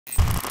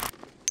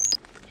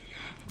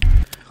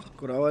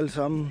Goddag alle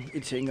sammen. I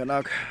tænker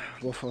nok,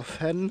 hvorfor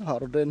fanden har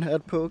du den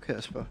hat på,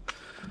 Casper?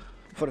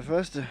 For det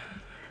første,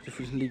 det er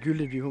fuldstændig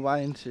ligegyldigt, vi er på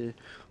vej ind til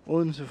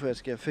Odense, for jeg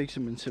skal fikse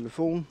min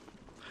telefon.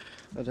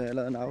 Og der er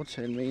lavet en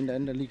aftale med en eller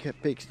anden, der lige kan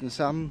bækse den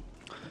sammen.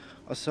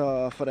 Og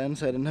så for det andet,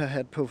 så er den her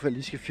hat på, for jeg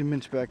lige skal filme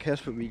en Spørg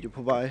Casper video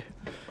på vej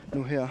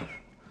nu her.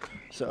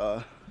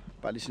 Så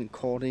bare lige sådan en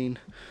kort en.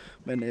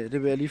 Men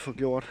det vil jeg lige få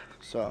gjort,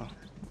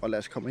 og lad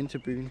os komme ind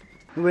til byen.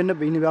 Nu venter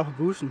vi egentlig bare på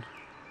bussen.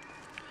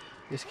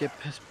 Jeg skal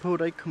passe på, at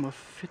der ikke kommer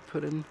fedt på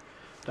den.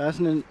 Der er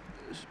sådan en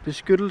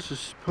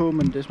beskyttelses på,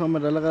 men det er som om,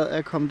 at der allerede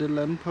er kommet et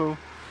eller andet på.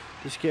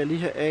 Det skal jeg lige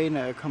have af, når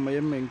jeg kommer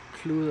hjem med en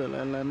klud eller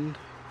et eller andet.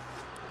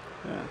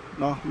 Ja.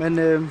 Nå, men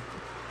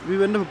vi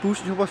venter på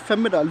bussen. Jeg håber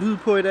fandme, der er lyd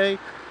på i dag.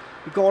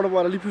 I går der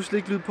var der lige pludselig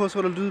ikke lyd på,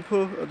 så var der lyd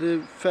på, og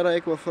det fatter jeg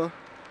ikke hvorfor.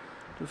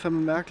 Det er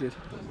fandme mærkeligt.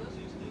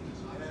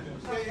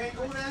 Skal I have en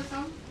god dag alle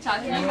sammen?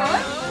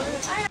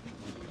 Tak.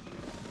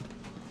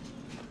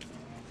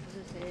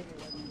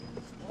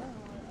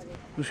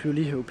 Nu skal vi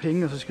lige hæve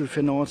penge, og så skal vi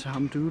finde over til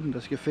ham duden, der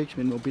skal fikse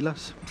min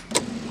mobilers.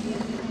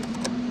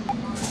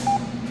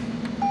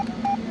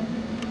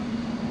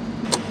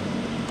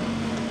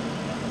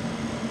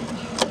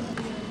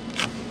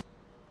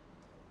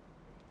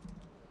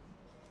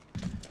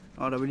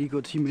 Og der vil lige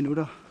gå 10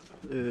 minutter,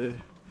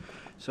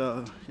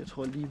 så jeg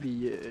tror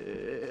lige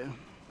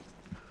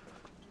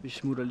vi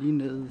smutter lige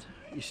ned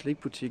i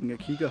slikbutikken og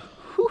kigger.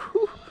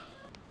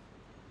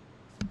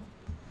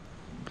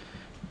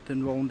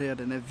 Den vogn der,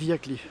 den er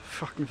virkelig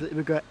fucking fed. Jeg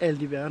vil gøre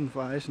alt i verden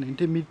for at eje sådan en.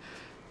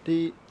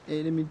 Det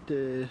er mit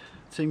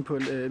ting på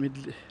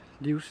mit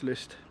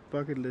livslist.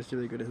 Bucket list, jeg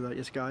ved ikke, hvad det hedder.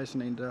 Jeg skal eje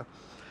sådan en der.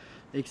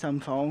 Ikke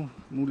samme farve,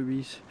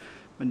 muligvis.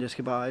 Men jeg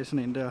skal bare eje sådan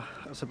en der,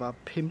 og så bare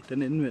pimpe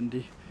den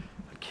indvendig.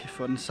 Kæft,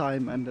 for den sej,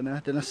 mand.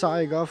 Den er sej,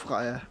 ikke fra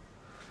jer.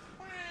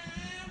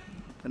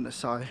 Den er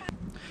sej.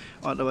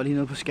 Og der var lige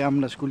noget på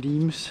skærmen, der skulle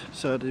limes,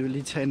 så det vil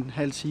lige tage en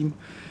halv time.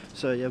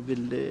 Så jeg vil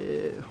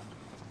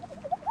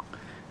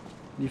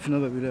lige finde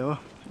ud af, hvad vi laver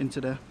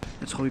indtil da.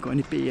 Jeg tror, vi går ind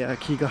i BR og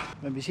kigger.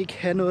 Men vi skal ikke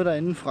have noget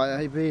derinde fra jer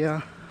i BR.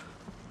 Ja,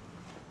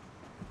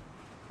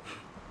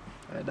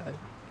 nej.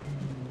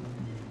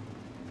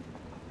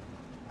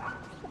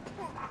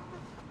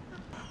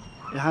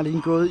 Jeg har lige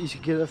en gåde, I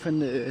skal gætte,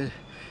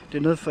 det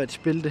er noget for et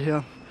spil, det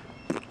her.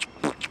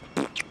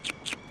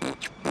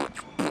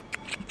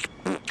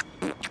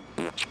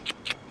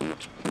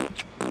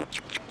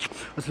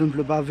 Og så den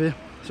blev bare ved.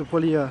 Så prøv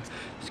lige at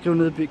skrive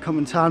ned i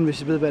kommentaren,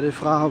 hvis I ved, hvad det er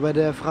fra, og hvad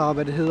det er fra, og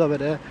hvad det hedder, og hvad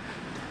det er.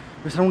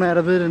 Hvis nogen af jer,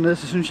 der ved det nede,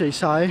 så synes jeg, I er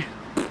seje.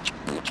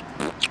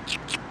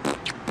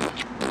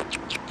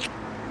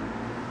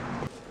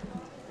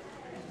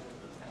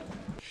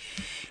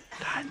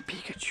 Der er en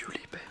Pikachu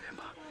lige bag ved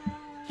mig.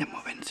 Jeg må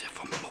vente til at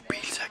få min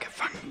mobil, så jeg kan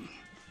fange den.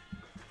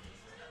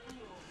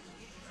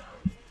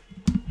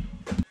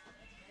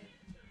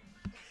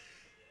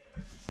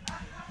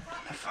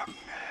 Den er fucking...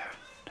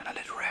 den er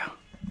lidt rare.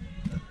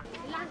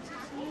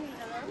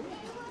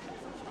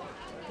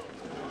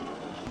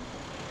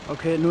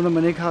 Okay, nu når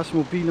man ikke har sin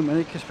mobil, og man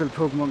ikke kan spille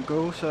Pokémon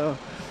Go, så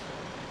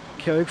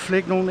kan jeg jo ikke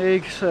flække nogen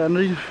æg, så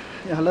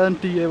jeg har lavet en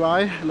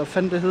DIY, eller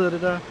fanden det hedder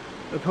det der,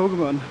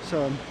 Pokémon,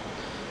 så...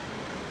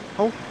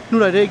 Hov, nu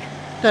er der et æg.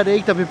 Der er det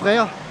æg, der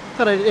vibrerer.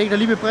 Der er der et æg, der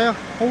lige vibrerer.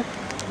 Hov,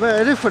 hvad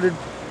er det for det?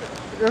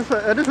 Hvad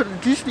er det for det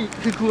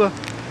Disney-figur,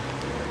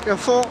 jeg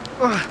får?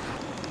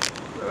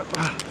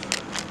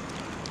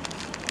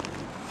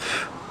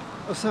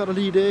 Og så er der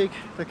lige et æg,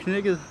 der er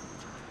knækket.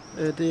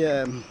 Det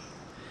er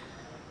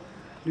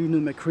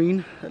Lynet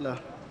McQueen, eller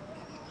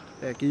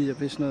jeg gider jeg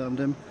vidste noget om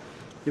dem.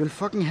 Jeg vil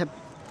fucking have,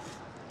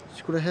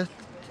 skulle da have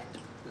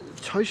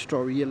Toy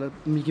Story eller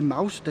Mickey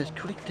Mouse, der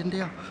skulle ikke den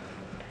der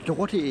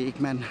lorteæg,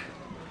 mand.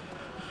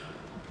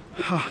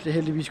 Det er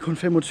heldigvis kun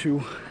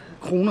 25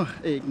 kroner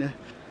æggene,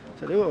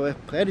 så det var jo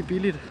rigtig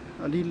billigt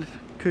at lige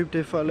købe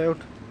det for at lave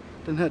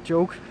den her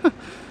joke.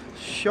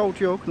 Sjov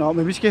joke. Nå,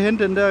 men vi skal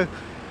hente den der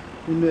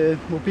min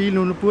mobil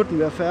nu burde den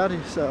være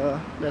færdig, så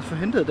lad os få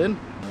hentet den.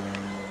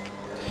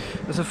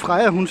 Og så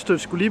Freja, hun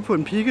stødte skulle lige på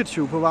en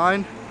Pikachu på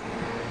vejen.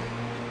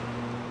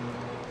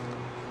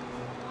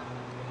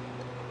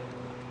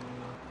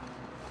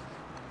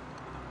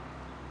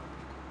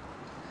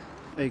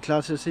 Er I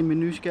klar til at se min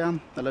nye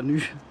skærm? Eller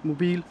nye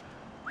mobil?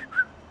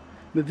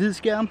 Med hvid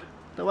skærm.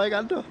 Der var ikke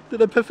andre. Det er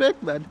da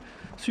perfekt, mand.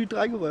 Sygt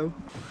drengerøv.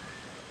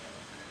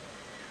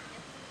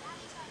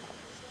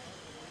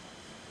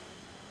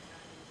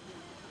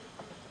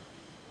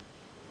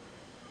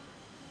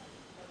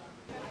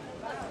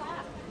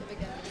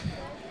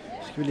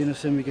 Skal vi lige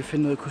se, om vi kan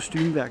finde noget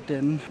kostymeværk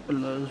derinde,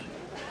 eller noget,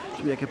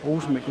 som jeg kan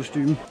bruge som et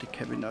kostume. Det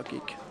kan vi nok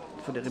ikke,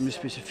 for det er rimelig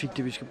specifikt,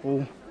 det vi skal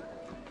bruge.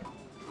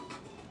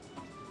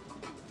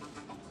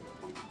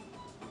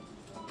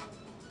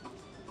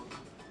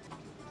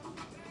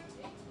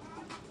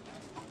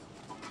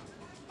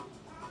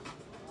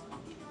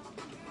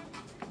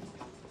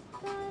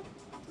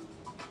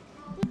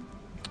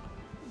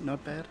 Not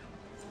bad.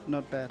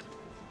 Not bad.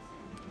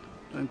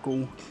 Det er en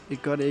god.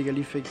 Ikke godt æg, jeg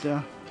lige fik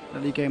der. Der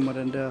lige gav mig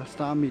den der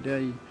Starmie der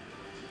i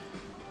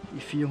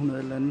 400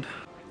 eller andet.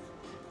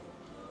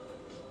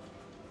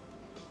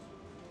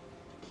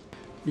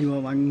 Lige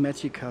hvor mange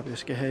Magikarp jeg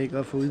skal have, ikke?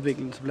 Og for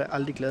udviklingen, så bliver jeg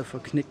aldrig glad for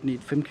at knække den i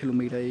et 5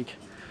 km æg.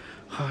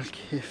 Hold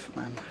kæft,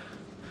 mand.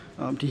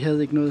 Og de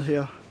havde ikke noget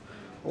her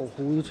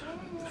overhovedet.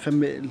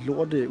 Fandme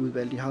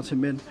lorteudvalg, de har til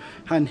mænd.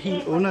 Har en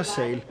helt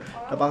undersal,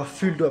 der bare er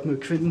fyldt op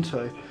med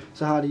kvindetøj.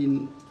 Så har de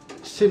en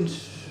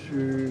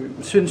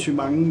sindssygt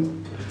mange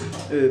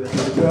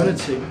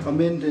børneting. Og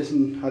mænd, det er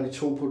sådan, har de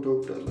 2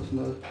 produkter eller sådan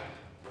noget.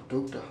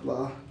 Produkter,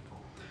 varer.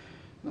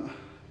 Nå.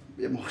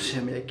 Jeg må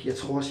se, om jeg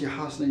tror også, jeg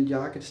har sådan en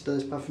jakke et sted.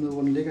 Jeg skal bare finde ud af,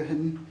 hvor den ligger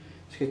henne. Jeg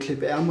skal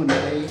klippe ærmerne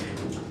af.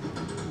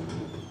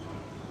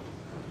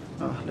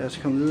 Nå, lad os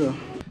komme videre.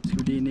 Skal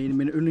vi lige ind i en af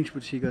mine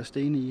yndlingsbutikker og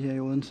stene i her i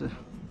Odense.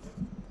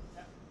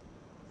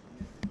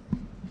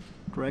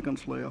 Dragon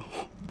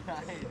Slayer.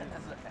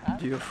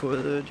 De har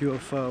fået dyr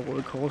fra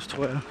Røde Kors,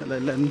 tror jeg, eller et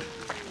eller andet.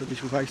 Så de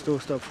skulle faktisk stå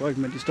og stoppe folk,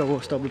 men de står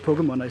og stoppe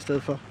Pokémoner i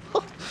stedet for.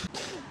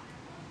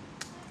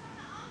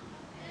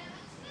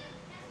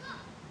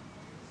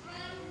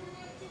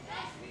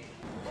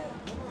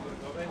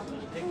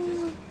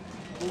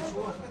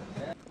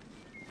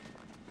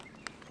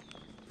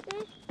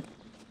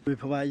 Vi er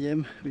på vej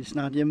hjem. Vi er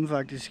snart hjemme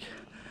faktisk.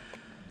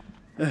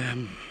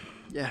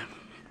 Ja.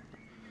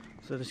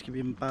 Så det skal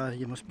vi bare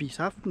hjem og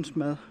spise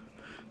aftensmad.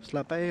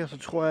 Slappe af, og så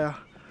tror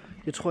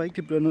jeg tror ikke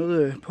det bliver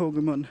noget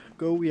Pokémon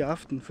Go i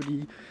aften,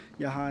 fordi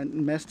jeg har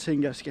en masse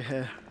ting jeg skal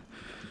have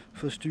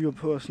fået styr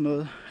på og sådan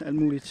noget. Alt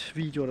muligt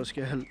videoer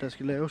der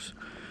skal laves.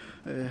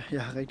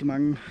 Jeg har rigtig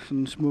mange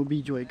sådan små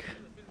videoer, ikke?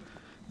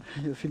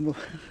 Jeg filmer.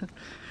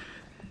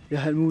 Jeg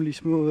har alle mulige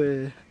små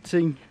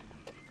ting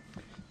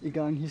i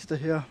gang, hister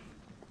her.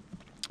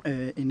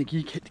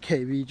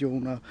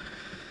 Energikage-videoen, og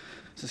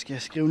så skal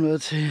jeg skrive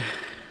noget til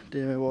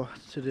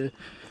det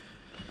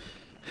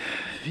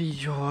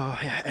videoer,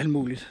 ja, alt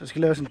muligt. Jeg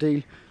skal lave sådan en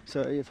del,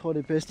 så jeg tror det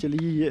er bedst, jeg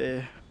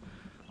lige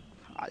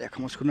jeg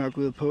kommer sgu nok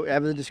ud på.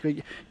 Jeg ved det sgu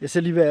ikke. Jeg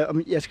skal i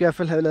hvert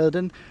fald have lavet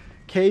den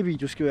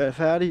kagevideo, skal være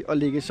færdig og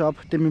lægges op.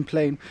 Det er min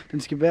plan.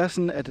 Den skal være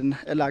sådan, at den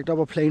er lagt op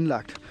og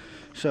planlagt.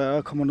 Så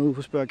jeg kommer nu ud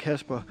på spørge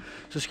Casper.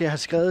 Så skal jeg have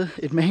skrevet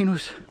et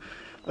manus,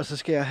 og så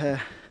skal jeg have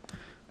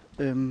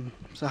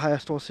så har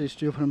jeg stort set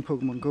styr på den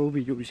Pokémon Go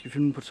video, vi skal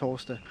filme på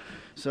torsdag.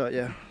 Så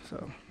ja, så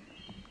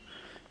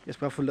jeg skal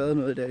bare få lavet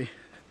noget i dag,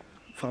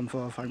 frem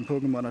for at fange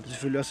Pokémon. Og det er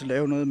selvfølgelig også at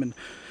lave noget, men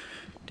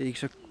det er ikke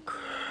så,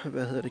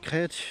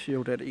 kreativt.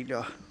 Jo, det er det egentlig.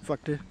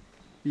 Fuck det.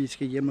 Vi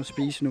skal hjem og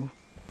spise nu.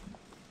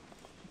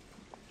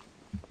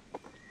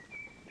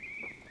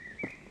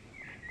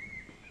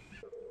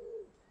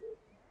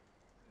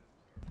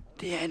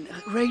 Det er en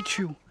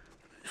Raichu.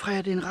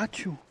 Freja, det er en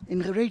Raichu.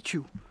 En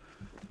Raichu.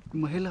 Vi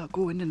må hellere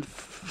gå ind, den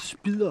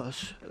spider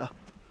os, eller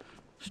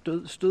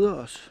støder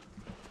os.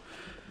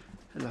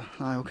 Eller,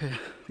 nej, okay,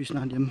 vi er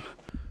snart hjemme.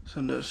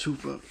 Sådan der,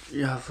 super.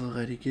 Jeg har fået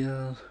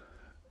redigeret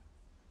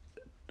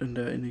den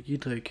der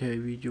energidrik her i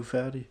video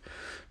færdig.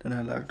 Den har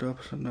jeg lagt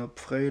op sådan op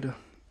fredag.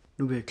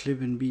 Nu vil jeg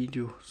klippe en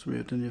video, som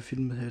jeg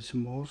filmede her til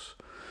morges,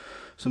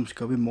 som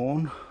skal op i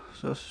morgen.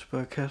 Så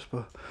spørger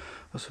Casper,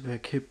 og så vil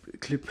jeg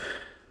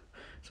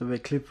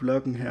klippe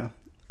vloggen her.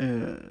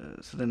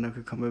 Så den nok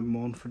kan komme op i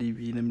morgen, fordi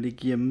vi er nemlig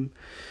ikke hjemme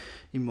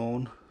i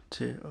morgen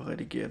til at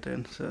redigere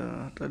den. Så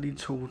der er lige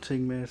 2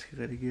 ting med, at jeg skal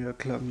redigere.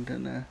 Klokken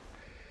den er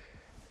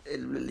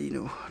 11 lige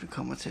nu. Det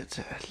kommer til at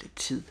tage lidt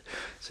tid.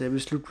 Så jeg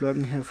vil slutte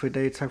vloggen her for i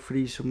dag. Tak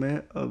fordi I så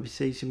med, og vi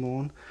ses i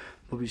morgen,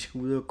 hvor vi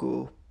skal ud og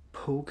gå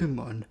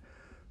Pokémon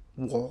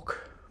Walk.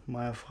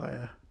 Mig og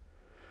Freja.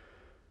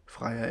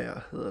 Freja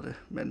hedder det,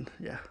 men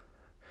ja,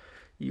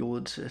 i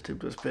Odense. Det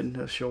bliver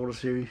spændende og sjovt at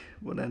se,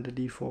 hvordan det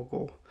lige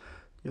foregår.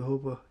 Jeg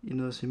håber, I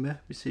nåede at se med.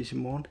 Vi ses i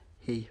morgen.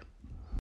 Hej.